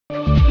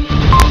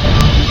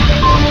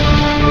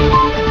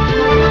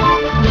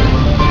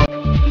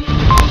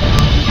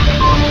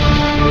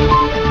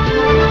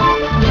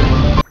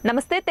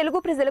నమస్తే తెలుగు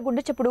ప్రజల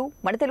గుండె చప్పుడు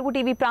మన తెలుగు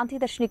టీవీ ప్రాంతీయ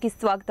దర్శినికి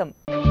స్వాగతం.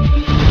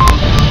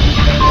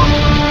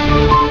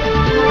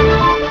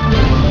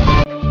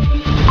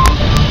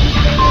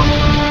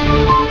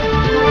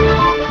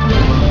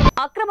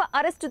 అక్రమ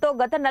అరెస్టుతో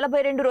గత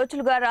 42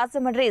 రోజులుగా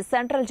రాజమండ్రి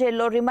సెంట్రల్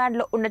జైల్లో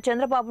రిమాండ్లో ఉన్న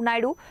చంద్రబాబు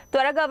నాయుడు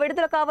త్వరగా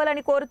విడుదల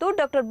కావాలని కోరుతూ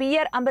డాక్టర్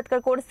బిఆర్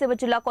అంబేద్కర్ కోనసీమ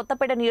జిల్లా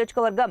కొత్తపేట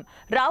నియోజకవర్గం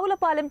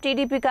రావులపాలెం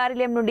టీడీపీ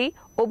కార్యాలయం నుండి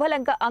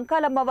ఉభలంక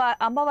అంకాలమ్మ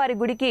అమ్మవారి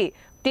గుడికి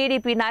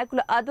టీడీపీ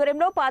నాయకుల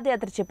ఆధ్వర్యంలో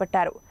పాదయాత్ర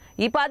చేపట్టారు.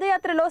 ఈ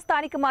పాదయాత్రలో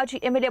స్థానిక మాజీ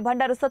ఎమ్మెల్యే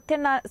బండారు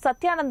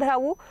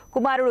సత్యానందరావు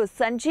కుమారుడు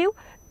సంజీవ్,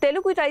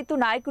 తెలుగు రైతు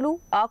నాయకులు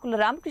ఆకుల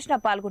రామకృష్ణ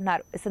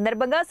పాల్గొన్నారు. ఈ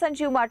సందర్భంగా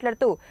సంజీవ్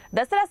మాట్లాడుతూ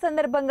దసరా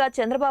సందర్భంగా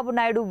చంద్రబాబు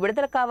నాయుడు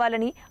విడుదల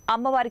కావాలని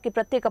అమ్మవారికి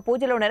ప్రత్యేక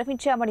పూజలు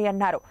నిర్వహించామని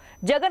అన్నారు.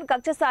 జగన్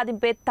కక్ష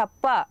సాధింపే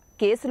తప్ప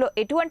కేసులో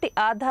ఎటువంటి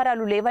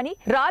ఆధారాలు లేవని,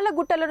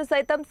 రాళ్లగుట్టలను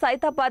సైతం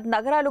సైతాబాద్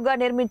నగరాలుగా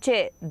నిర్మించే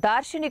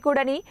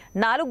దార్శనికుడని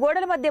 4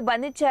 గోడల మధ్య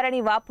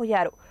బంధించారని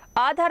వాపోయారు.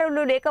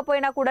 ఆధారాలు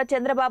లేకపోయినా కూడా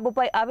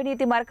చంద్రబాబుపై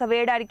అవినీతి మరక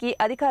వేయడానికి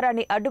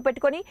అధికారాన్ని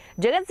అడ్డుపెట్టుకుని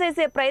జగన్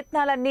చేసే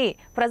ప్రయత్నాలన్నీ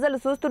ప్రజలు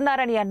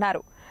చూస్తున్నారని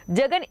అన్నారు.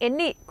 జగన్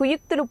ఎన్ని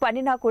కుయుక్తులు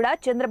పన్నినా కూడా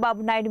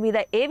చంద్రబాబు నాయుడు మీద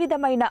ఏ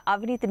విధమైన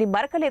అవినీతిని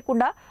మరక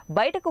లేకుండా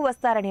బయటకు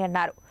వస్తారని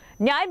అన్నారు.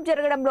 న్యాయం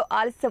జరగడంలో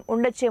ఆలస్యం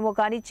ఉండొచ్చేమో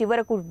కానీ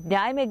చివరకు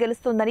న్యాయమే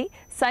గెలుస్తుందని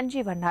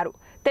సంజీవ్ అన్నారు.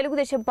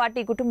 తెలుగుదేశం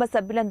పార్టీ కుటుంబ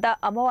సభ్యులంతా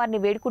అమ్మవారిని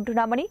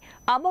వేడుకుంటున్నామని,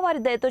 అమ్మవారి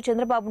దయతో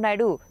చంద్రబాబు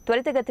నాయుడు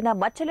త్వరితగతిన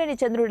మచ్చలేని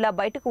చంద్రుడిలా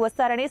బయటకు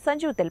వస్తారని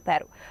సంజీవ్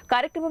తెలిపారు.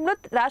 కార్యక్రమంలో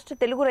రాష్ట్ర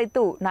తెలుగు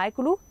రైతు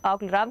నాయకులు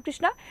ఆకుల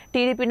రామకృష్ణ,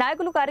 టీడీపీ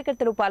నాయకులు,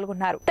 కార్యకర్తలు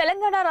పాల్గొన్నారు.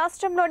 తెలంగాణ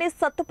రాష్ట్రంలోని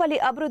సత్తుపల్లి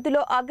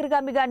అభివృద్ధిలో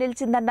అగ్రగామిగా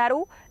నిలిచిందన్నారు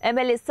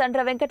ఎమ్మెల్యే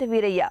సండ్ర వెంకట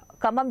వీరయ్య.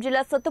 ఖమ్మం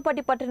జిల్లా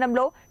సత్తుపల్లి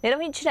పట్టణంలో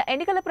నిర్వహించిన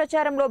ఎన్నికల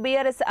ప్రచారంలో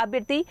బీఆర్ఎస్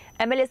అభ్యర్థి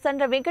ఎమ్మెల్యే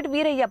సండ్ర వెంకట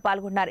వీరయ్య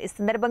పాల్గొన్నారు. ఈ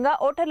సందర్భంగా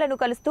ఓటర్లను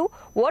కలుస్తూ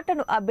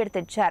ఓట్లను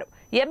అభ్యర్థించారు.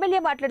 ఎమ్మెల్యే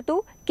మాట్లాడుతూ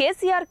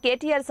కేసీఆర్,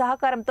 కేటీఆర్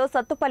సహకారంతో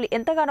సత్తుపల్లి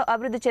ఎంతగానో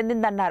అభివృద్ధి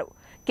చెందిందన్నారు.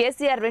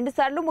 కేసీఆర్ 2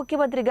 సార్లు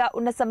ముఖ్యమంత్రిగా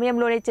ఉన్న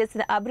సమయంలోనే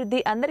చేసిన అభివృద్ధి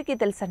అందరికీ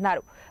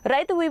తెలుసన్నారు.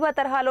 రైతు బీమా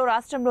తరహాలో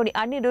రాష్ట్రంలోని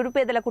అన్ని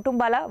నిరుపేదల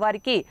కుటుంబాల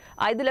వారికి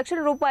 5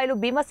 లక్షల రూపాయలు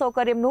బీమా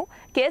సౌకర్యంను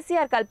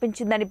కేసీఆర్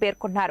కల్పించిందని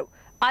పేర్కొన్నారు.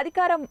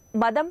 అధికారం,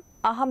 మదం,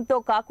 అహంతో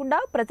కాకుండా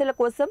ప్రజల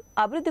కోసం,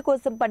 అభివృద్ధి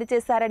కోసం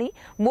పనిచేశారని,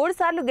 3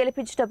 సార్లు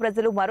గెలిపించిన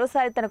ప్రజలు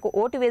మరోసారి తనకు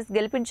ఓటు వేసి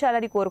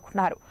గెలిపించాలని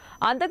కోరుకున్నారు.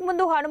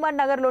 అంతకుముందు హనుమాన్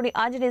నగర్ లోని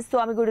ఆంజనేయ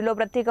స్వామి గుడిలో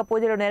ప్రత్యేక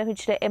పూజలు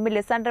నిర్వహించిన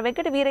ఎమ్మెల్యే సండ్ర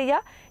వెంకట వీరయ్య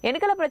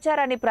ఎన్నికల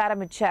ప్రచారాన్ని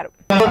ప్రారంభించారు.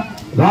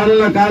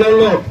 రానున్న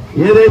కాలంలో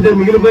ఏదైతే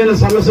మిగిలిపోయిన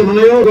సమస్యలు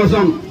ఉన్నాయో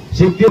కోసం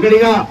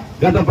శక్తిగా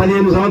గత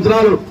 15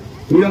 సంవత్సరాలు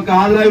మీ యొక్క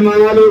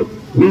ఆదాయమానాలు,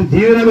 మీ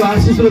దీవెనలు,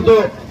 ఆశీస్సులతో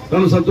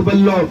తను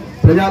సత్తుపల్లిలో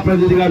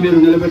ప్రజాప్రతినిధిగా మీరు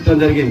నిలబెట్టడం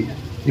జరిగింది.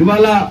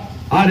 ఇవాళ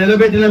ఆ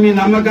నిలబెట్టిన మీ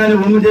నమ్మకాన్ని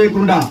వమ్ము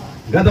చేయకుండా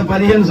గత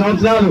 15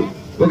 సంవత్సరాలు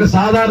ఒక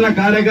సాధారణ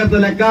కార్యకర్త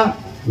లెక్క,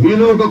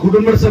 మీరు ఒక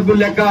కుటుంబ సభ్యుల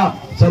లెక్క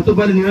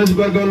సత్తుపల్లి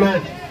నియోజకవర్గంలో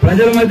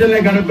ప్రజల మధ్యనే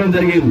గడపడం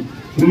జరిగింది.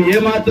 నువ్వు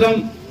ఏమాత్రం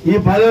ఈ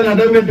పదవిని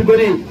అడ్డం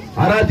పెట్టుకుని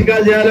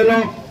అరాచకాలు చేయాలనో,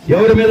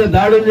 ఎవరి మీద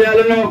దాడులు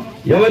చేయాలనో,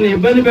 ఎవరిని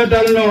ఇబ్బంది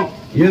పెట్టాలనో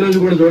ఏ రోజు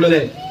కూడా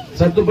చూడలే.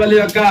 సత్తుపల్లి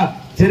యొక్క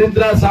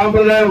చరిత్ర,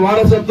 సాంప్రదాయ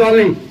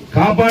వారసత్వాన్ని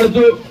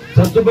కాపాడుతూ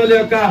సత్తుపల్లి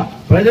యొక్క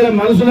ప్రజల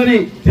మనసులని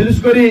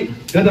తెలుసుకొని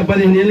గత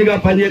 15 ఏళ్లుగా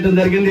పనిచేయడం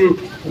జరిగింది.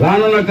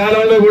 రానున్న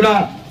కాలంలో కూడా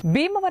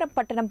భీమవరం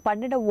పట్టణం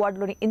 12వ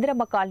వార్డులోని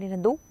ఇందిరమ్మ కాలనీ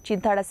నందు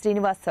చింతాడ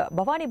శ్రీనివాస్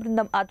భవానీ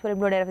బృందం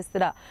ఆధ్వర్యంలో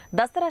నిర్వహిస్తున్న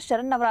దసరా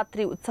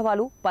శరన్నవరాత్రి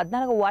ఉత్సవాలు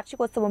 14వ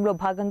వార్షికోత్సవంలో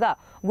భాగంగా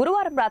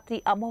గురువారం రాత్రి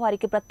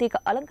అమ్మవారికి ప్రత్యేక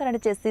అలంకరణ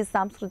చేసి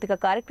సాంస్కృతిక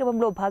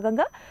కార్యక్రమంలో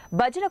భాగంగా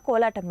భజన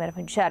కోలాటం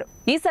నిర్వహించారు.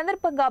 ఈ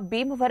సందర్భంగా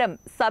Bhimavaram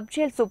sub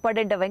jail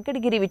superintendent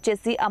Venkatagiri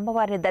విచ్చేసి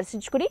అమ్మవారిని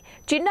దర్శించుకుని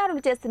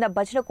చిన్నారులు చేస్తున్న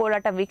భజన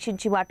కోలాటం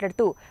వీక్షించి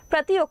మాట్లాడుతూ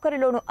ప్రతి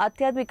ఒక్కరిలోనూ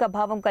ఆధ్యాత్మిక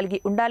భావం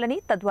కలిగి ఉండాలని,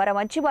 తద్వారా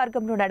మంచి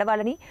మార్గంలో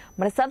నడవాలని,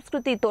 మన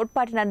సంస్కృతి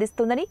తోడ్పాటిని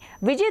అందిస్తుందని,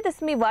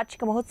 విజయదశమి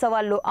వార్షిక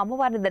మహోత్సవాల్లో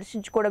అమ్మవారిని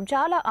దర్శించుకోవడం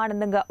చాలా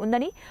ఆనందంగా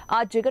ఉందని, ఆ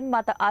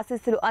జగన్మాత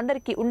ఆశీస్సులు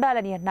అందరికీ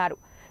ఉండాలని అన్నారు.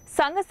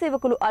 సంఘ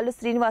సేవకులు అల్లు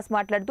శ్రీనివాస్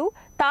మాట్లాడుతూ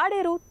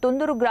తాడేరు,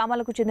 తుందూరు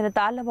గ్రామాలకు చెందిన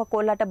తాళ్లమ్మ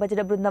కోలాట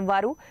భజన బృందం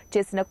వారు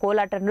చేసిన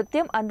కోలాట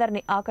నృత్యం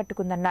అందరినీ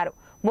ఆకట్టుకుందన్నారు.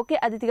 ముఖ్య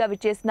అతిథిగా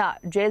విచ్చేసిన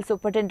జైల్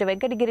సూపరింటెండెంట్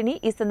వెంకటగిరిని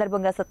ఈ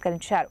సందర్భంగా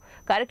సత్కరించారు.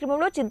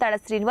 కార్యక్రమంలో చింతాడ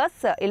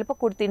శ్రీనివాస్,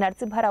 ఇల్పకుర్తి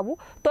నరసింహారావు,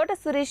 తోట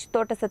సురేష్,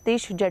 తోట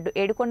సతీష్, జడ్డు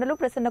ఏడుకొండలు,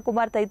 ప్రసన్న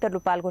కుమార్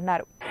తదితరులు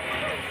పాల్గొన్నారు.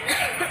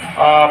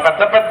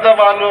 పెద్ద పెద్ద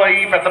వాళ్ళు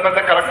అయ్యి పెద్ద పెద్ద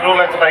కలెక్టర్లు,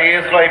 లేకపోతే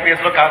ఐఏఎస్లు,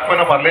 ఐపీఎస్లు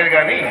కాకపోయినా పర్లేదు,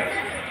 కానీ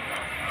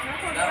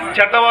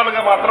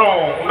చెడ్డవాళ్ళుగా మాత్రం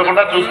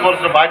ఉండకుండా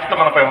చూసుకోవాల్సిన బాధ్యత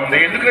మనపై ఉంది.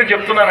 ఎందుకు నేను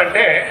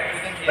చెప్తున్నానంటే,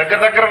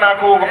 దగ్గర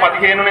నాకు ఒక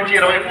 15 నుంచి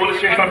 20 పోలీస్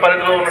స్టేషన్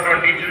పరిధిలో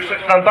ఉన్నటువంటి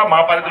జ్యూరిస్డిక్షన్ అంతా మా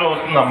పరిధిలో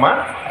వస్తుందమ్మా.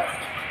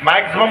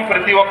 మ్యాక్సిమం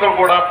ప్రతి ఒక్కరు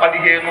కూడా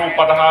 15,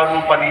 16,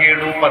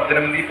 17,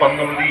 18,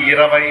 19,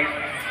 20,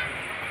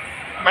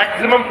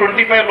 మ్యాక్సిమం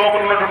 25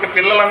 లోపల ఉన్నటువంటి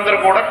పిల్లలందరూ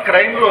కూడా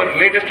క్రైమ్లో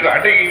లేటెస్ట్గా,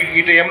 అంటే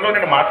ఈ టైంలో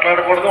నేను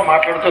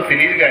మాట్లాడుతూ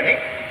తెలియదు, కానీ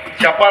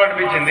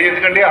చెప్పాలనిపించింది.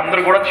 ఎందుకంటే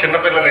అందరూ కూడా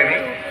చిన్నపిల్లలేని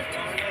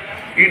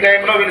ఈ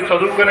టైంలో వీళ్ళు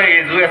చదువుకునే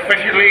ఏజ్,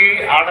 ఎస్పెషల్లీ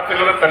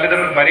ఆడపిల్లల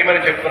తల్లిదండ్రులు మరీ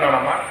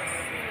చెప్తున్నానమ్మా.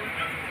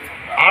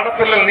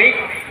 ఆడపిల్లల్ని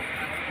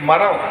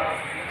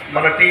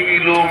మన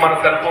టీవీలు, మన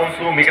సెల్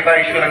ఫోన్స్, మిగతా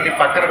ఇష్యూలన్నీ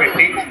పక్కన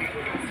పెట్టి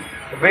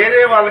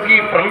వేరే వాళ్ళకి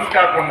ఫ్రెండ్స్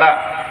కాకుండా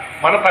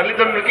మన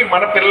తల్లిదండ్రులకి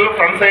మన పిల్లలు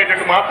ఫ్రెండ్స్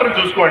అయ్యేటట్టు మాత్రం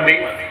చూసుకోండి.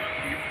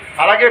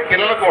 అలాగే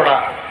పిల్లలు కూడా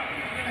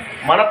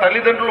మన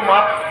తల్లిదండ్రులు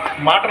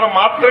మాటను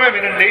మాత్రమే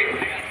వినండి.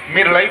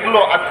 మీరు లైఫ్లో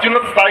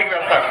అత్యున్నత స్థాయికి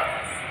వెళ్తారు.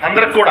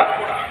 అందరికి కూడా,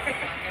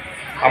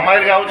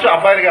 అమ్మాయిలు కావచ్చు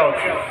అబ్బాయిలు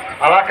కావచ్చు.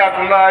 అలా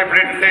కాకుండా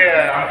ఇప్పుడేంటంటే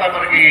అంతా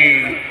మనకి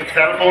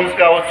సెల్ ఫోన్స్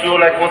కావచ్చు,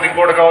 లేకపోతే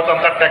ఇంకోటి కావచ్చు,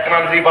 అంతా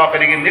టెక్నాలజీ బాగా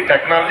పెరిగింది.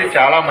 టెక్నాలజీ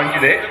చాలా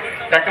మంచిదే.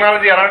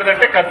 టెక్నాలజీ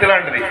ఎలాంటిదంటే కత్తి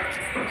లాంటిది.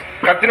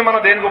 కత్తిని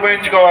మనం దేనికి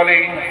ఉపయోగించుకోవాలి?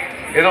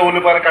 ఏదో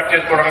ఉల్లిపాయలు కట్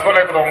చేసుకోవడానికో,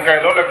 లేకపోతే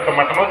వంకాయలో, లేకపోతే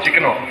మటనో,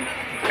 చికెనో,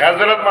 యాజ్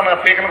వెల్ as మన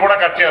పీకను కూడా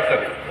కట్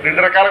చేస్తుంది.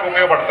 2 రకాలుగా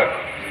ఉపయోగపడతాయి.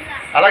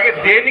 అలాగే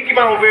దేనికి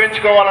మనం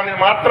ఉపయోగించుకోవాలనేది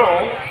మాత్రం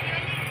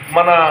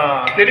మన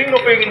తెలివిని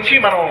ఉపయోగించి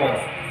మనం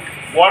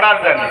వాడాలి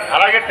దాన్ని.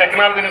 అలాగే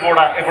టెక్నాలజీని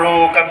కూడా, ఇప్పుడు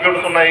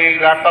కంప్యూటర్స్ ఉన్నాయి,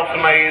 ల్యాప్టాప్స్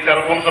ఉన్నాయి,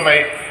 సెల్ ఫోన్స్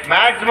ఉన్నాయి.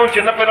 మ్యాక్సిమం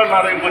చిన్నపిల్లలు నా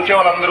దగ్గరికి వచ్చే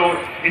వాళ్ళందరూ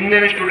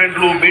ఇంజనీరింగ్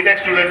స్టూడెంట్లు,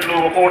 బీటెక్ స్టూడెంట్లు,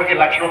 ఒక్కొక్కడికి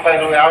 ₹1,00,000,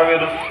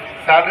 ₹50,000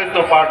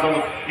 శాలరీస్తో పాటు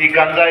ఈ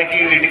గంజాయికి,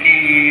 వీటికి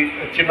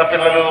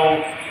చిన్నపిల్లలు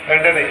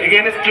ఏంటంటే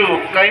against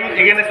crime,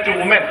 against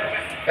women,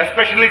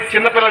 especially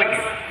చిన్నపిల్లలకి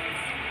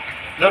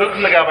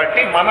జరుగుతుంది.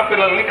 కాబట్టి మన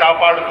పిల్లల్ని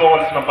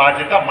కాపాడుకోవాల్సిన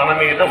బాధ్యత మన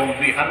మీద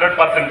ఉంది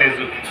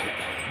 100%.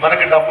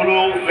 మనకి డబ్బులు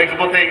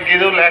లేకపోతే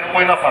ఇంకేదో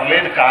లేకపోయినా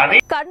పర్లేదు, కానీ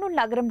కర్నూలు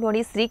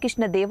నగరంలోని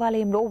శ్రీకృష్ణ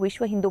దేవాలయంలో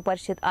విశ్వ హిందూ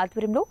పరిషత్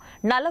ఆధ్వర్యంలో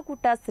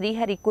నల్లగుట్ట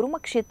శ్రీహరి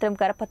కురుమక్షేత్రం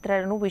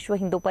కరపత్రాలను విశ్వ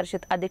హిందూ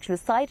పరిషత్ అధ్యక్షులు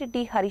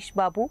సాయిరెడ్డి, హరీష్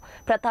బాబు,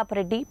 ప్రతాప్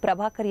రెడ్డి,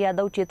 ప్రభాకర్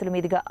యాదవ్ చేతుల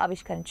మీదుగా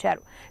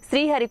ఆవిష్కరించారు.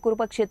 శ్రీహరి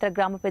కురుమక్షేత్ర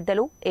గ్రామ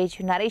పెద్దలు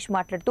ఏజీ నరేష్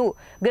మాట్లాడుతూ,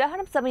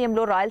 గ్రహణం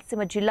సమయంలో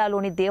రాయలసీమ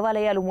జిల్లాలోని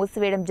దేవాలయాలు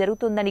మూసివేయడం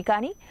జరుగుతుందని,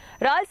 కానీ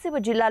రాయలసీమ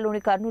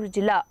జిల్లాలోని కర్నూలు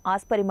జిల్లా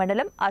ఆస్పరి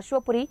మండలం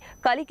అశ్వపురి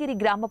కలిగిరి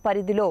గ్రామ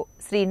పరిధిలో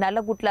శ్రీ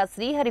నల్లగుట్ల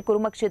శ్రీహరి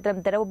కురుమక్షేత్రం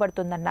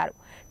తెరవబడుతుందన్నారు.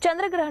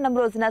 చంద్రగ్రహణం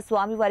రోజున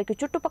స్వామివారికి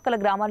చుట్టుపక్కల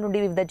గ్రామాల నుండి,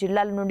 వివిధ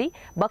జిల్లాల నుండి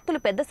భక్తులు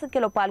పెద్ద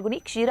సంఖ్యలో పాల్గొని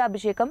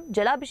క్షీరాభిషేకం,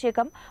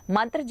 జలాభిషేకం,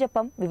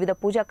 మంత్రజపం, వివిధ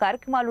పూజా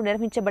కార్యక్రమాలు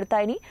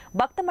నిర్వహించబడతాయని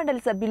భక్త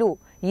మండలి సభ్యులు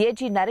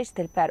ఏజీ నరేష్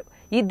తెలిపారు.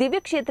 ఈ దివ్య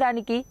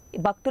క్షేత్రానికి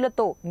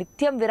భక్తులతో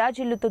నిత్యం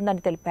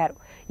విరాజిల్లుతుందని తెలిపారు.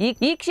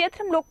 ఈ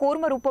క్షేత్రంలో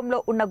కూర్మ రూపంలో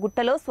ఉన్న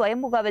గుట్టలో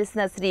స్వయంభుగా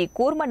వెలిసిన శ్రీ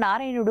కూర్మ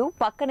నారాయణుడు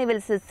పక్కనే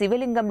వెలిసిన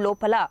శివలింగం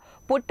లోపల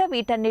పుట్ట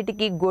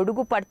వీటన్నిటికీ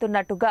గొడుగు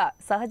పడుతున్నట్టుగా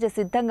సహజ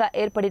సిద్ధంగా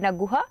ఏర్పడిన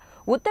గుహ,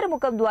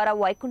 ఉత్తరముఖం ద్వారా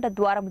వైకుంఠ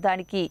ద్వారం,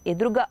 దానికి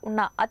ఎదురుగా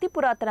ఉన్న అతి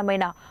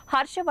పురాతనమైన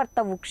హర్షవర్త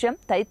వృక్షం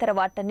తదితర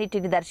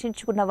వాటన్నిటిని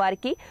దర్శించుకున్న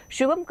వారికి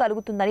శుభం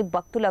కలుగుతుందని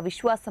భక్తుల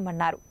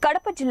విశ్వాసమన్నారు.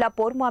 కడప జిల్లా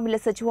పోర్మామిల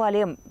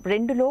సచివాలయం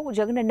 2లో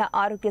జగనన్న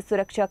ఆరోగ్య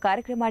సురక్ష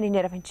కార్యక్రమాన్ని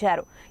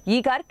నిర్వహించారు. ఈ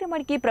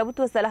కార్యక్రమానికి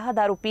ప్రభుత్వ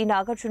సలహాదారు పి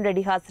నాగార్జున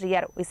రెడ్డి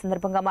హాజరయ్యారు. ఈ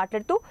సందర్భంగా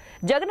మాట్లాడుతూ,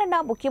 జగనన్న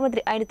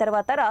ముఖ్యమంత్రి అయిన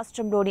తర్వాత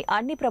రాష్ట్రంలోని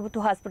అన్ని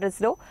ప్రభుత్వ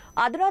హాస్పిటల్స్ లో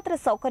అధునాతన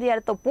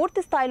సౌకర్యాలతో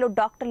పూర్తి స్థాయిలో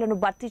డాక్టర్లను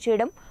భర్తీ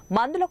చేయడం,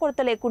 మందుల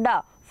కొరత లేకుండా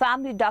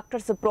ఫ్యామిలీ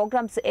డాక్టర్స్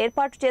ప్రోగ్రామ్స్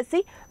ఏర్పాటు చేసి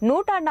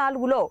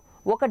 104లో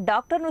ఒక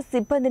డాక్టర్ను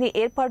సిబ్బందిని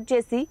ఏర్పాటు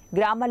చేసి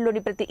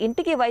గ్రామాల్లోని ప్రతి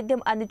ఇంటికి వైద్యం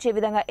అందించే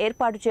విధంగా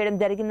ఏర్పాటు చేయడం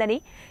జరిగిందని,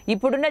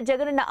 ఇప్పుడున్న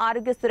జగనన్న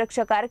ఆరోగ్య సురక్ష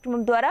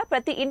కార్యక్రమం ద్వారా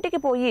ప్రతి ఇంటికి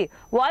పోయి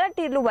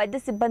వాలంటీర్లు,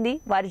 వైద్య సిబ్బంది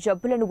వారి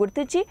జబ్బులను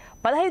గుర్తించి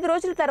 15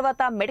 రోజుల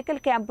తర్వాత మెడికల్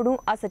క్యాంపును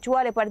ఆ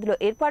సచివాలయ పరిధిలో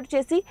ఏర్పాటు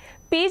చేసి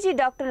పీజీ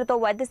డాక్టర్లతో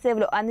వైద్య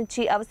సేవలు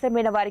అందించి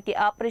అవసరమైన వారికి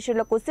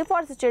ఆపరేషన్లకు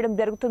సిఫార్సు చేయడం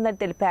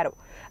జరుగుతుందని తెలిపారు.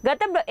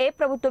 గతంలో ఏ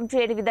ప్రభుత్వం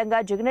చేయని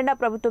విధంగా జగనన్న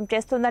ప్రభుత్వం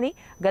చేస్తుందని,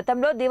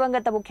 గతంలో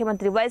దివంగత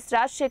ముఖ్యమంత్రి వైఎస్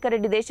రాజశేఖర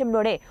రెడ్డి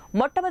దేశంలోనే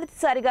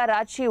మొట్టమొదటిసారిగా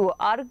రాజీవ్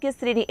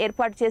ఆరోగ్యశ్రీని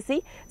ఏర్పాటు చేసి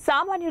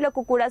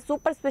సామాన్యులకు కూడా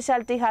సూపర్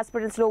స్పెషాలిటీ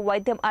హాస్పిటల్స్ లో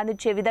వైద్యం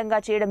అందించే విధంగా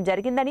చేయడం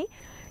జరిగిందని,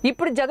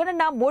 ఇప్పుడు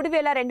జగనన్న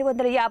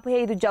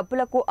 3,255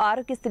 జబ్బులకు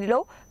ఆరోగ్యశ్రీలో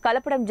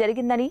కలపడం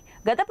జరిగిందని,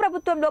 గత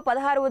ప్రభుత్వంలో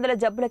 1,600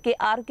 జబ్బులకే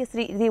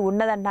ఆరోగ్యశ్రీ ఇది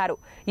ఉన్నదన్నారు.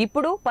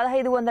 ఇప్పుడు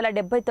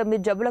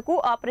 1,579 జబ్బులకు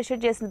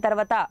ఆపరేషన్ చేసిన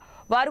తర్వాత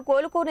వారు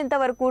కోలుకోనేంత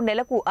వరకు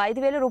నెలకు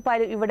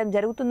 ₹5,000 ఇవ్వడం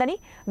జరుగుతుందని,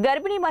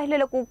 గర్భిణీ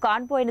మహిళలకు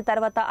కాన్పు అయిన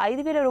తర్వాత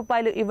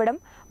 ₹5,000 ఇవ్వడం,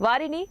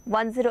 వారిని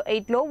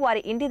 108లో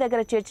వారి ఇంటి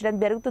దగ్గర చేర్చడం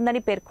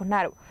జరుగుతుందని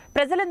పేర్కొన్నారు.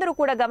 ప్రజలందరూ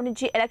కూడా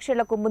గమనించి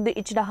ఎలక్షన్లకు ముందు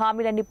ఇచ్చిన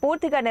హామీలన్నీ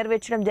పూర్తిగా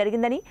నెరవేర్చడం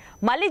జరిగిందని,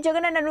 మళ్లీ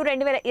జగనన్నను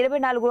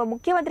 2024లో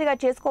ముఖ్యమంత్రిగా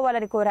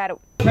చేసుకోవాలని కోరారు.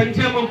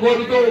 సంక్షేమం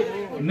కోరుతూ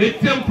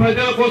నిత్యం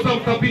ప్రజల కోసం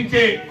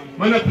తప్పించే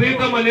మన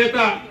ప్రీతమ నేత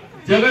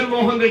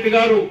జగన్మోహన్ రెడ్డి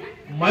గారు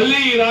మళ్లీ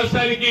ఈ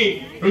రాష్ట్రానికి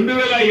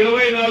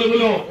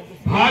 2024లో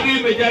భారీ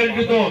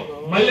మెజారిటీతో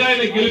మళ్లీ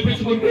ఆయన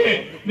గెలిపించుకుంటే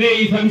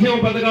ఈ సంక్షేమ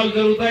పథకాలు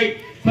జరుగుతాయి.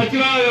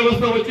 సచివాలయ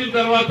వ్యవస్థ వచ్చిన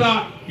తర్వాత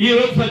ఈ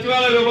రోజు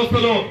సచివాలయ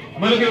వ్యవస్థలో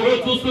మనకి ఎవరో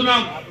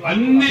చూస్తున్నాం,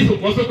 అన్ని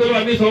వసతులు,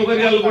 అన్ని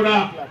సౌకర్యాలు కూడా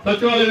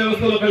సచివాలయ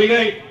వ్యవస్థలో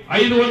కలిగాయి.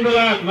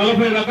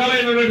 540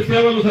 రకాలైనటువంటి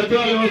సేవలు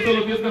సచివాలయ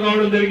వ్యవస్థలో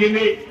తీసుకురావడం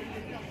జరిగింది.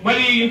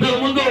 మరి ఇంతకు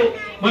ముందు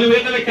మనం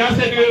ఏదైనా క్యాస్ట్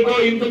సర్టిఫికేటో,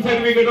 ఇన్కమ్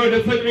సర్టిఫికేటో,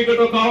 డెత్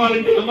సర్టిఫికేటో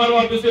కావాలంటే ఎంఆర్ఓ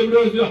ఆఫీస్,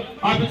 ఎండిఓ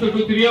ఆఫీస్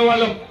చుట్టూ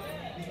తిరిగేవాళ్ళం.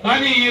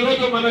 కానీ ఈ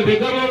రోజు మన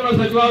దగ్గరలో ఉన్న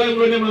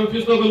సచివాలయంలోనే మనం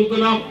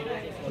తీసుకోగలుగుతున్నాం.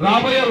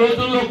 రాబోయే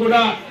రోజుల్లో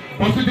కూడా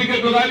బస్సు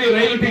టికెట్లు కానీ,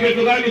 రైలు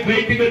టికెట్లు కానీ,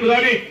 ట్రైన్ టికెట్లు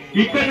కానీ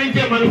ఇక్కడి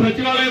నుంచే మన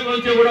సచివాలయం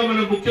నుంచే కూడా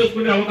మనం బుక్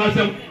చేసుకునే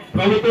అవకాశం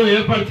ప్రభుత్వం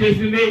ఏర్పాటు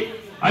చేసింది.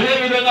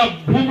 అదేవిధంగా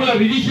భూముల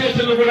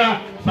రిజిస్ట్రేషన్లు కూడా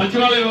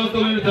సచివాలయ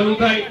వ్యవస్థలోనే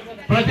జరుగుతాయి.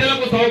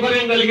 ప్రజలకు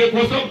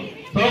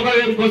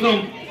సౌకర్యం కోసం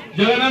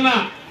జగనన్న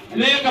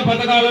అనేక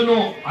పథకాలను,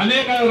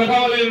 అనేక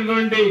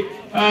రకాలైనటువంటి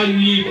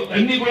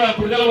అన్ని కూడా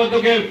ప్రజల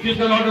వద్దకే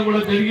తీసుకురావడం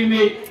కూడా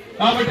జరిగింది.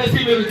 కాబట్టి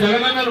మీరు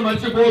జగనన్నను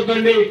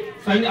మర్చిపోవద్దండి.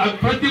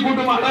 ప్రతి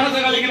కుటుంబం అర్హత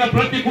కలిగిన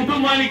ప్రతి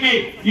కుటుంబానికి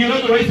ఈ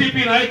రోజు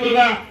వైసీపీ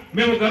నాయకులుగా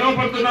మేము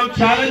గర్వపడుతున్నాం,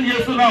 ఛాలెంజ్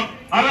చేస్తున్నాం.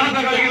 అర్హత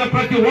కలిగిన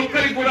ప్రతి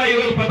ఒక్కరికి కూడా ఈ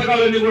రోజు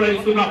పథకాలన్నీ కూడా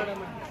ఇస్తున్నాం.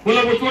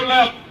 కులము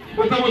చూడలే,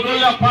 కుటుంబ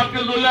చూడలే,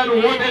 పార్టీలు చూడలే,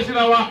 నువ్వు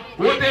ఓటేసినావా,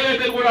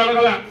 ఓటేలేదని కూడా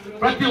అడగల,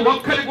 ప్రతి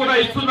ఒక్కరికి కూడా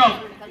ఇస్తున్నాం.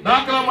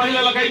 డాక్రా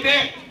మహిళలకైతే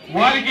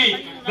వారికి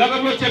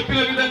గతంలో చెప్పిన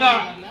విధంగా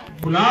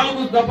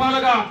 4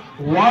 దఫాలుగా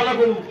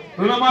వాళ్లకు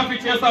రుణమాఫీ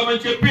చేస్తామని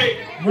చెప్పి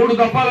 3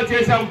 దఫాలు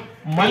చేశాం.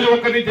 మళ్ళీ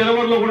 1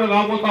 జనవరిలో కూడా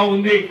రాబోతా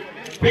ఉంది.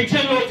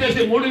 పెన్షన్లు వచ్చేసి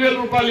 3,000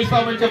 రూపాయలు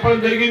ఇస్తామని చెప్పడం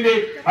జరిగింది.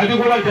 అది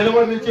కూడా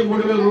జనవరి నుంచి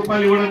 3,000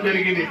 రూపాయలు ఇవ్వడం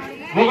జరిగింది.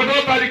 1వ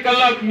తారీఖు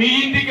కల్లా మీ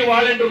ఇంటికి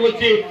వాలంటీర్లు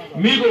వచ్చి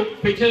మీకు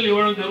పెన్షన్లు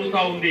ఇవ్వడం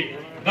జరుగుతా ఉంది.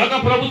 గత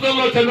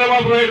ప్రభుత్వంలో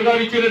చంద్రబాబు నాయుడు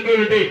గారు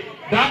ఇచ్చినటువంటి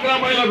డాక్రా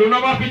మహిళ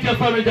రుణమాఫీ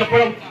చేస్తామని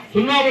చెప్పడం,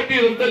 0 వడ్డీ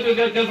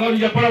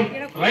చేస్తామని చెప్పడం,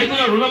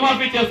 రైతుల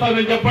రుణమాఫీ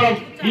చేస్తామని చెప్పడం,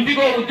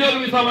 ఇంటికో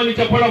ఉద్యోగం ఇస్తామని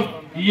చెప్పడం,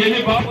 ఇవన్నీ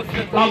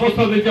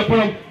బాబొస్తుందని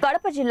చెప్పడం.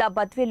 కడప జిల్లా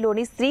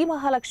బద్వేల్లోని శ్రీ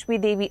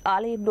మహాలక్ష్మీదేవి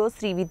ఆలయంలో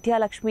శ్రీ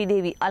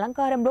విద్యాలక్ష్మీదేవి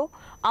అలంకారంలో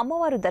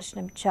అమ్మవారు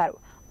దర్శనమిచ్చారు.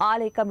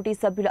 ఆలయ కమిటీ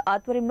సభ్యుల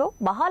ఆధ్వర్యంలో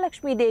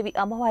మహాలక్ష్మీదేవి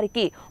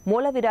అమ్మవారికి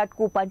మూల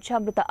విరాట్కు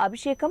పంచామృత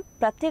అభిషేకం,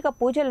 ప్రత్యేక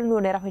పూజలను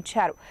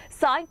నిర్వహించారు.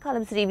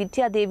 సాయంకాలం శ్రీ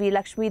విద్యాదేవి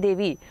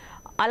లక్ష్మీదేవి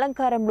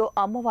అలంకారంలో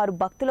అమ్మవారు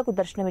భక్తులకు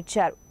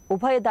దర్శనమిచ్చారు.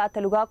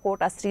 ఉభయదాతలుగా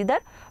కోట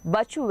శ్రీధర్,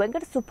 బచ్చు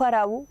వెంకట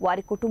సుబ్బారావు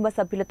వారి కుటుంబ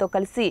సభ్యులతో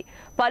కలిసి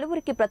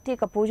పలువురికి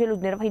ప్రత్యేక పూజలు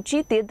నిర్వహించి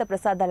తీర్థ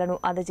ప్రసాదాలను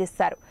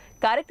అందజేశారు.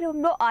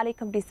 కార్యక్రమంలో ఆలయ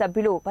కమిటీ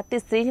సభ్యులు పత్తి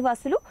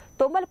శ్రీనివాసులు,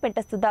 తొమ్మలపెంట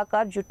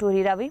సుధాకర్,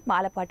 జుట్టూరి రవి,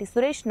 మాలపాటి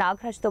సురేష్,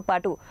 నాగరాజ్ తో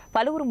పాటు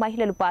పలువురు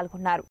మహిళలు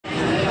పాల్గొన్నారు.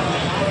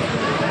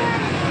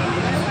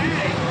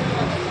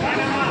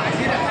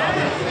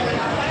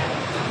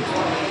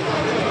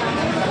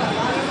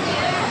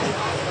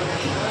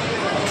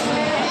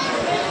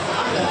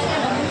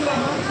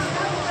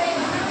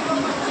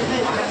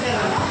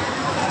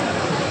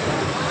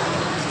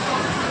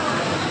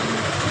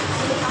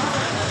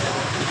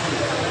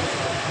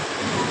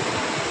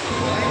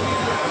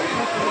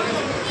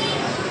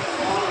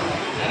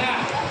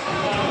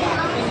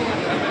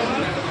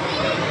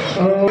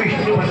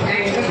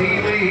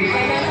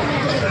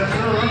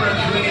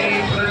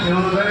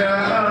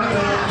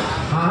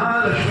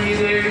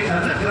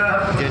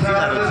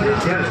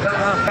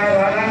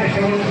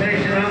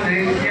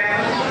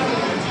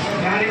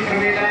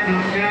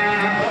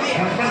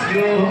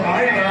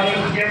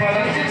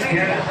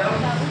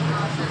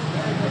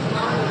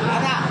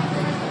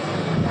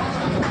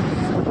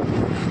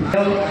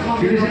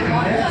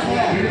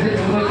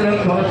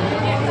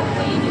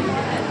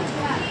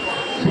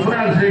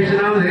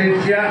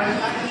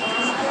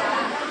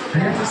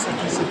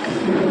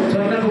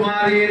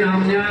 कुमारी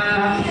नाम्या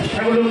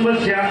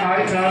कुटुंबस्य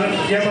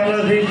आयुरारोग्य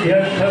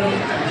फलसिद्ध्यर्थं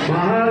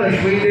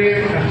महालक्ष्मी देवी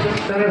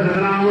अष्टोत्तर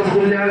शतनाम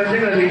पूजार्थ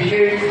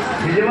करिष्ये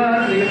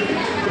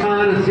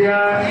विजयमानस्य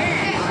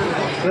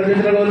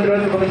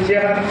प्रदित्रगोत्रस्य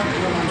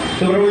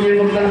सुब्रह्मण्य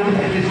गुप्तनाम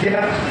सत्यस्य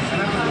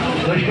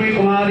लक्ष्मी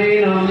कुमारी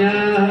नाम्या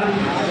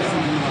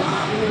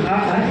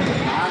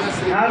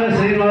नाग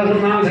श्रीनिवास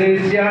नाम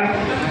देस्य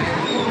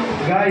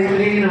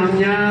गायत्री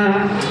नाम्या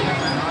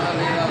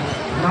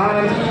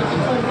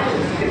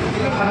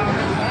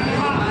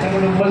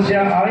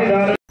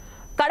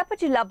కడప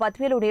జిల్లా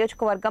బద్వేలు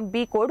నియోజకవర్గం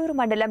బి కోడూరు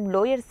మండలం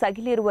లోయర్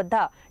సగిలేరు వద్ద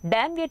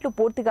డ్యాం గేట్లు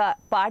పూర్తిగా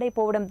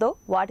పాడైపోవడంతో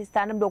వాటి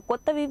స్థానంలో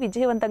కొత్తవి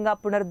విజయవంతంగా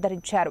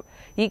పునరుద్ధరించారు.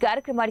 ఈ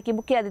కార్యక్రమానికి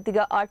ముఖ్య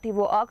అతిథిగా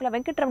ఆర్టీఓ ఆకుల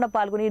వెంకటరమణ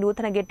పాల్గొని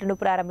నూతన గేట్లను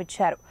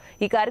ప్రారంభించారు.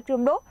 ఈ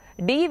కార్యక్రమంలో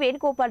డిఈ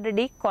వేణుగోపాల్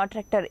రెడ్డి,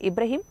 కాంట్రాక్టర్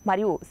ఇబ్రహీం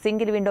మరియు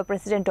సింగిల్ విండో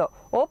ప్రెసిడెంట్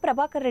ఓ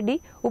ప్రభాకర్ రెడ్డి,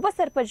 ఉప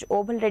సర్పంచ్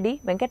ఓబుల్ రెడ్డి,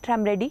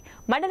 వెంకట్రామరెడ్డి,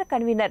 మండల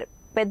కన్వీనర్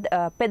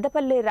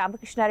పెద్దపల్లి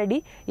రామకృష్ణారెడ్డి,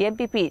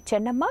 ఎంపీపీ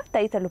చెన్నమ్మ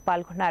తదితరులు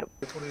పాల్గొన్నారు.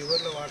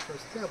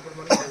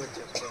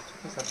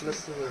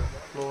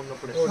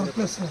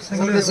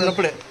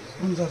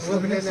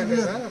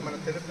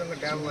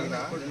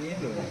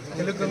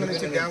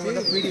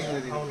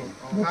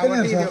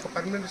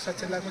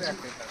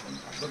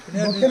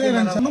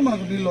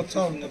 మనకు నీళ్ళు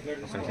వచ్చా ఉంటాయి.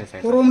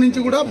 పూర్వం నుంచి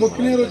కూడా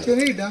బొక్కినేరు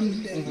వచ్చేది ఈ డ్యామ్,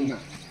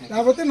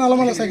 లేకపోతే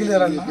నల్లమల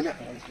సగిలేరన్న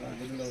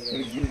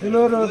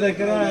పిల్లూరు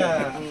దగ్గర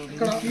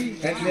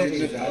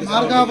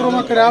మార్గాపురం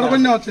అక్కడ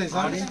ఆడపడినే వచ్చాయి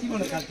సార్.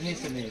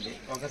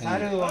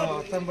 ఒకసారి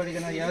వర్షం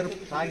పడిన ఏరు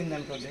తాగింది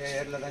అనుకోండి,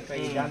 ఏర్ల దాకా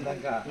ఈ డ్యామ్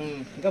దాకా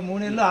ఇంకా 3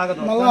 నెలలు ఆగదు.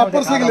 మళ్ళీ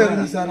అప్పర్ సగిలేరు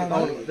ఉంది సార్.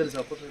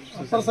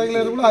 అప్పర్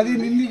సగిలేరు కూడా అది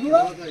నిండి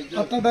కూడా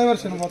అట్లా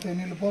డైవర్షన్ పోతాయి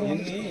నీళ్ళు. పూర్వం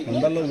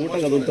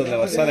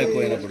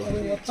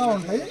వస్తా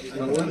ఉంటాయి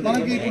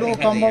మనకి. ఇప్పుడు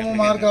ఖమ్మము,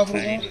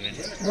 మార్గాపురం,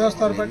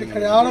 వ్యవస్థలు బట్టి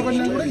ఇక్కడ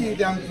ఆడపడినా కూడా ఈ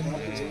డ్యామ్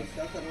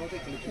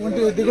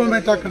దిగువ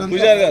మెట్ట అక్కడ.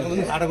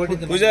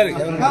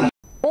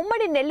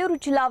 ఉమ్మడి నెల్లూరు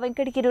జిల్లా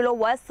వెంకటగిరిలో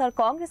వైఎస్ఆర్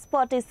కాంగ్రెస్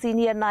పార్టీ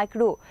సీనియర్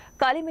నాయకుడు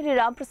కలిమిరి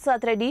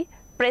రాంప్రసాద్ రెడ్డి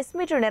ప్రెస్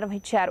మీట్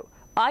నిర్వహించారు.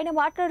 ఆయన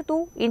మాట్లాడుతూ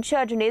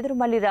ఇన్ఛార్జ్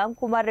నేదురుమల్లి రామ్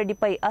కుమార్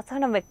రెడ్డిపై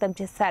అసహనం వ్యక్తం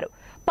చేశారు.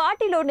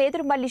 పార్టీలో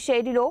నేదురుమల్లి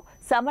శైలిలో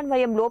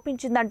సమన్వయం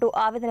లోపించిందంటూ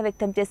ఆవేదన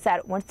వ్యక్తం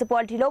చేశారు.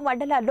 మున్సిపాలిటీలో,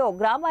 మండలాల్లో,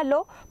 గ్రామాల్లో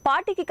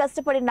పార్టీకి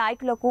కష్టపడే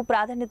నాయకులకు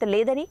ప్రాధాన్యత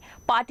లేదని,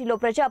 పార్టీలో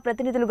ప్రజా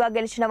ప్రతినిధులుగా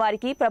గెలిచిన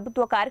వారికి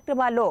ప్రభుత్వ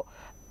కార్యక్రమాల్లో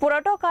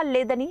ప్రోటోకాల్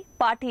లేదని,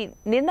 పార్టీ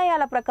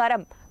నిర్ణయాల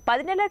ప్రకారం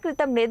 10 నెలల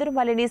క్రితం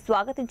నేదురుమల్లిని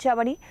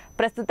స్వాగతించామని,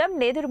 ప్రస్తుతం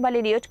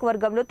నేదురుమల్లి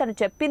నియోజకవర్గంలో తను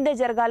చెప్పిందే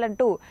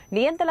జరగాలంటూ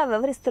నియంతలా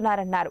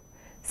వ్యవహరిస్తున్నారన్నారు.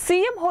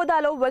 సీఎం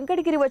హోదాలో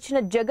వెంకటగిరి వచ్చిన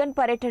జగన్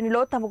పర్యటనలో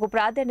తమకు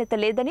ప్రాధాన్యత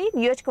లేదని,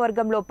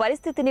 నియోజకవర్గంలో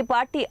పరిస్థితిని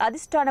పార్టీ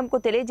అధిష్టానంకు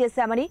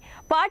తెలియజేశామని,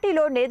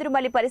 పార్టీలో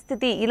నేదురుమల్లి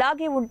పరిస్థితి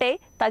ఇలాగే ఉంటే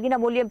తగిన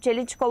మూల్యం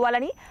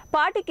చెల్లించుకోవాలని,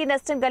 పార్టీకి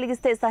నష్టం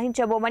కలిగిస్తే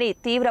సహించబోమని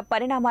తీవ్ర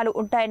పరిణామాలు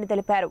ఉంటాయని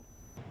తెలిపారు.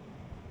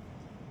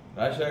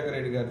 రాజశేఖర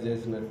రెడ్డి గారు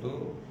చేసినట్టు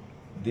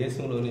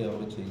దేశంలోనే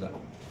ఎవరు చేయాల.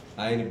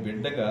 ఆయన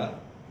బిడ్డగా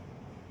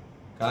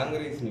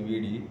కాంగ్రెస్ని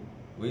వీడి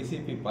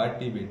వైసీపీ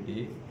పార్టీ పెట్టి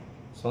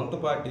సొంత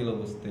పార్టీలో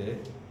వస్తే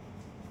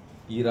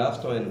ఈ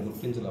రాష్ట్రం ఆయన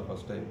గుర్తించాల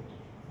ఫస్ట్ టైం.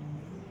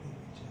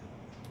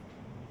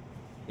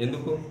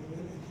 ఎందుకు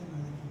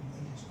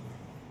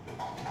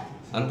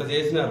అంత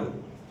చేసినారు?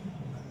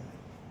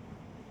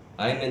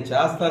 ఆయన నేను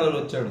చేస్తానని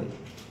వచ్చాడు.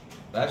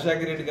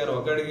 రాజశేఖర రెడ్డి గారు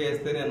ఒక అడుగు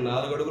వేస్తే నేను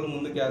 4 అడుగులు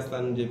ముందుకు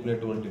వేస్తానని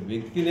చెప్పినటువంటి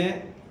వ్యక్తినే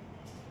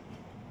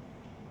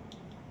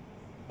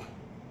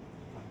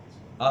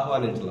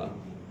ఆహ్వానించాల.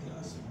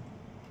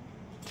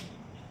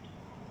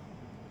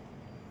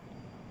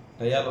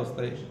 టయాలు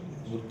వస్తాయి,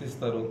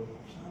 గుర్తిస్తారు.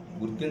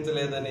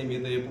 గుర్తించలేదని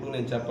మీతో ఎప్పుడు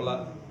నేను చెప్పలా.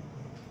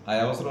 ఆ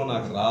అవసరం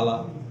నాకు రాలా.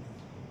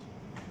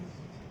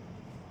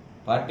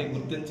 పార్టీ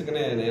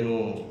గుర్తించకనే నేను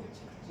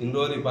ఇన్ని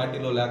రోజులు ఈ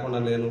పార్టీలో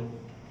లేకుండా లేను.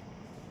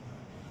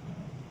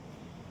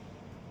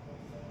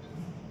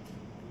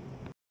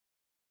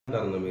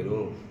 మీరు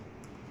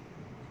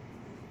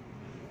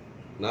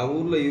నా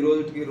ఊర్లో ఈ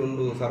రోజుకి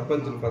 2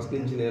 సర్పంచులు ఫస్ట్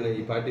నుంచి నేను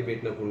ఈ పార్టీ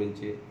పెట్టినప్పటి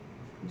నుంచి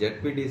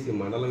జెడ్పీటీసీ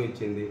మండలం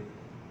ఇచ్చింది.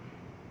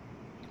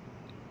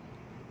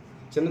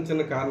 చిన్న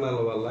చిన్న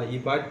కారణాల వల్ల ఈ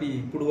పార్టీ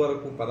ఇప్పుడు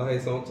వరకు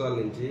 15 సంవత్సరాల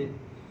నుంచి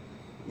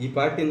ఈ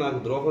పార్టీ నాకు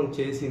ద్రోహం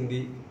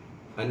చేసింది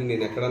అని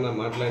నేను ఎక్కడన్నా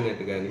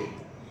మాట్లాడినట్టు కానీ,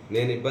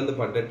 నేను ఇబ్బంది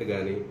పడ్డట్టు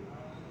కానీ,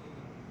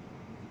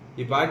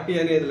 ఈ పార్టీ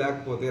అనేది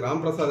లేకపోతే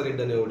రాంప్రసాద్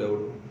రెడ్డి అనేవాడు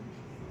ఎవడు?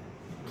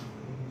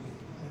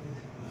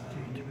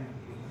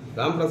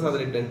 రాంప్రసాద్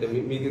రెడ్డి అంటే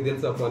మీకు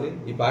తెలుసా పని?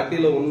 ఈ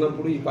పార్టీలో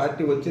ఉన్నప్పుడు, ఈ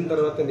పార్టీ వచ్చిన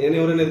తర్వాత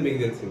నేనెవరనేది మీకు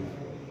తెలిసింది.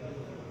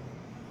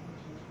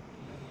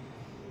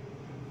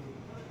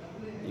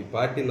 ఈ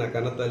పార్టీ నా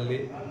కన్న తల్లి.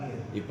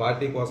 ఈ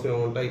పార్టీ కోసమే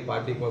ఉంటా, ఈ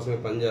పార్టీ కోసమే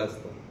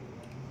పనిచేస్తా.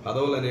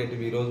 పదవులు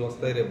అనేటివి ఈరోజు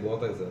వస్తాయి, రేపు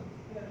పోతాయి సార్.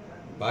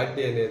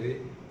 పార్టీ అనేది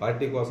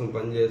పార్టీ కోసం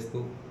పనిచేస్తూ,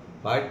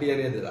 పార్టీ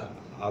అనేది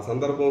ఆ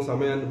సందర్భం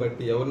సమయాన్ని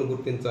బట్టి ఎవరిని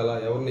గుర్తించాలా,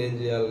 ఎవరిని ఏం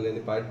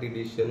చేయాలనేది పార్టీ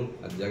డిసిషన్.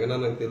 అది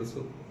జగనన్నకు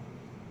తెలుసు.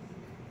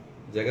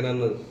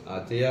 జగనన్న ఆ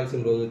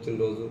చేయాల్సిన రోజు వచ్చిన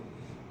రోజు,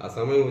 ఆ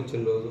సమయం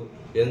వచ్చిన రోజు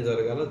ఏం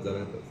జరగాలో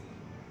జరుగుతుంది.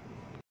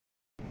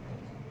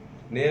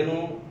 నేను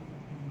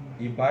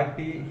ఈ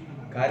పార్టీ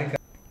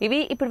ఇవి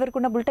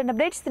ఇప్పటివరకున్న బులెటిన్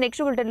అప్డేట్స్.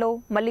 నెక్స్ట్ బులెటిన్లో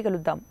మళ్ళీ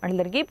కలుద్దాం.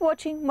 అందరికీ కీప్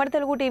వాచింగ్ మన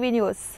తెలుగు టీవీ న్యూస్.